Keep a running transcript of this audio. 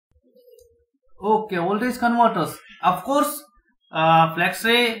Okay, voltage converters. Of course,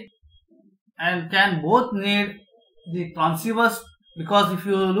 Flexray and CAN both need the transceivers, because if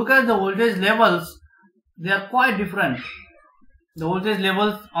you look at the voltage levels, they are quite different. The voltage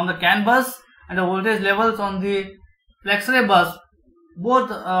levels on the CAN bus and the voltage levels on the Flexray bus, both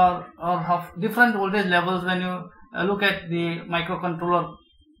have different voltage levels when you look at the microcontroller.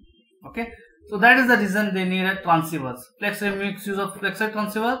 Okay, so that is the reason they need transceivers. Flexray makes use of Flexray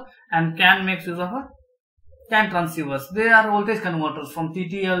transceiver and CAN makes use of a CAN transceivers. They are voltage converters from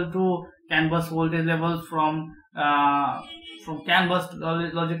TTL to CAN bus voltage levels, from CAN bus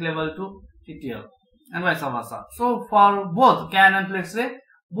logic level to TTL, and vice versa. So for both CAN and Flexray,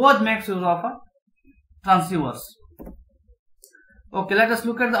 both makes use of transceivers. Okay, let us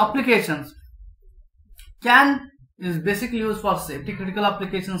look at the applications. CAN is basically used for safety critical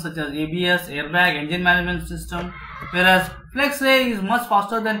applications such as ABS, airbag, engine management system, whereas Flexray is much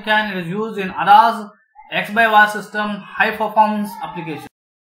faster than CAN. It is used in ADAS, X-by-wire system, high performance applications.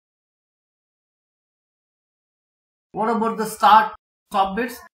 What about the start-stop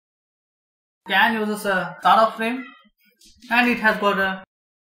bits? CAN uses a start-of frame and it has got a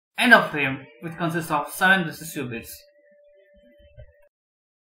end-of frame which consists of 7 recessive bits.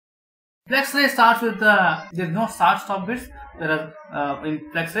 Flexray starts with there is no start-stop bits. There are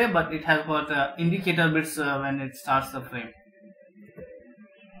in Flexray, but it has got indicator bits when it starts the frame.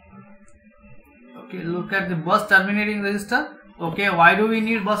 Okay, look at the bus terminating resistor. Okay, why do we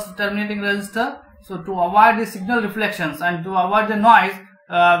need bus terminating resistor? So to avoid the signal reflections and to avoid the noise,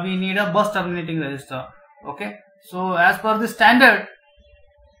 we need a bus terminating resistor. Okay, so as per the standard,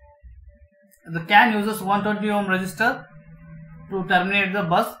 the CAN uses 120 ohm resistor to terminate the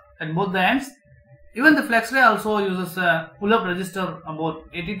bus at both the ends. Even the Flexray also uses a pull-up resistor about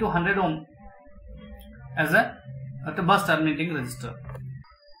 80 to 100 ohm as a bus terminating resistor.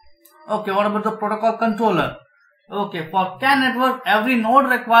 Okay, what about the protocol controller? Okay, for CAN network, every node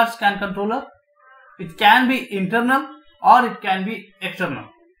requires CAN controller. It can be internal or it can be external.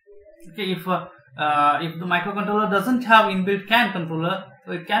 Okay, if the microcontroller doesn't have inbuilt CAN controller,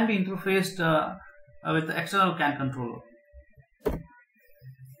 so it can be interfaced with the external CAN controller.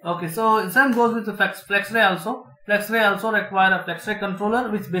 Okay, so same goes with the Flexray also. Flexray also require a Flexray controller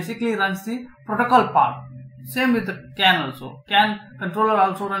which basically runs the protocol part. Same with the CAN also. CAN controller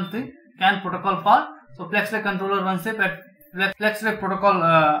also runs the CAN protocol part. So Flexray controller runs the Flexray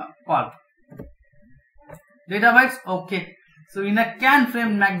protocol part. Data bytes. Okay, so in a CAN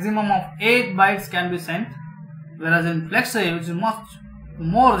frame, maximum of 8 bytes can be sent, whereas in Flexray, which is much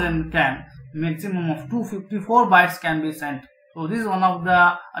more than CAN, maximum of 254 bytes can be sent. So this is one of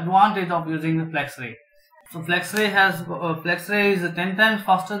the advantage of using the Flexray. So Flexray is 10 times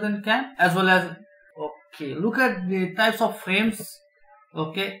faster than CAN, as well as, okay, look at the types of frames.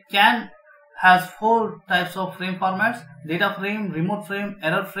 Okay, CAN has 4 types of frame formats: data frame, remote frame,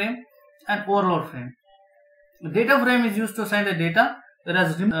 error frame, and overload frame. The data frame is used to send the data,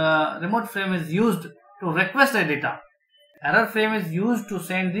 whereas remote frame is used to request the data. Error frame is used to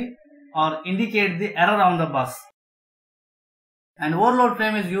send the or indicate the error on the bus, and overload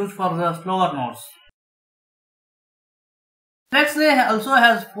frame is used for the slower nodes. Flexray also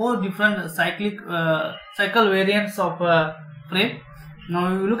has 4 different cycle variants of frame. Now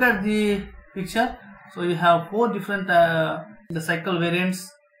you look at the picture, so you have 4 different the cycle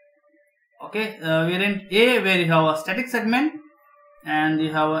variants. Okay, variant A, where you have a static segment and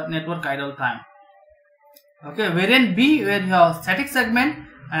you have a network idle time. Okay, variant B, where you have a static segment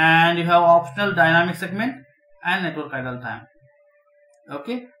and you have optional dynamic segment and network idle time.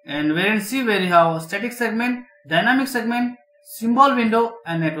 Okay, and variant C, where you have a static segment, dynamic segment, symbol window,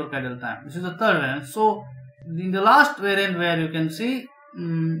 and network idle time. This is the third variant. So in the last variant, where you can see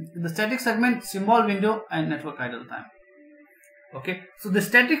the static segment, symbol window, and network idle time. Okay, so the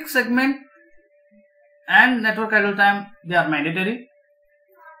static segment and network idle time, they are mandatory,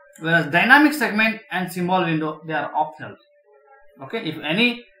 whereas dynamic segment and symbol window, they are optional. Okay, if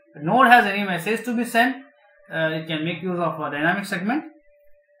any node has any message to be sent, it can make use of a dynamic segment.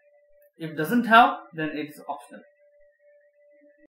 If doesn't have, then it is optional.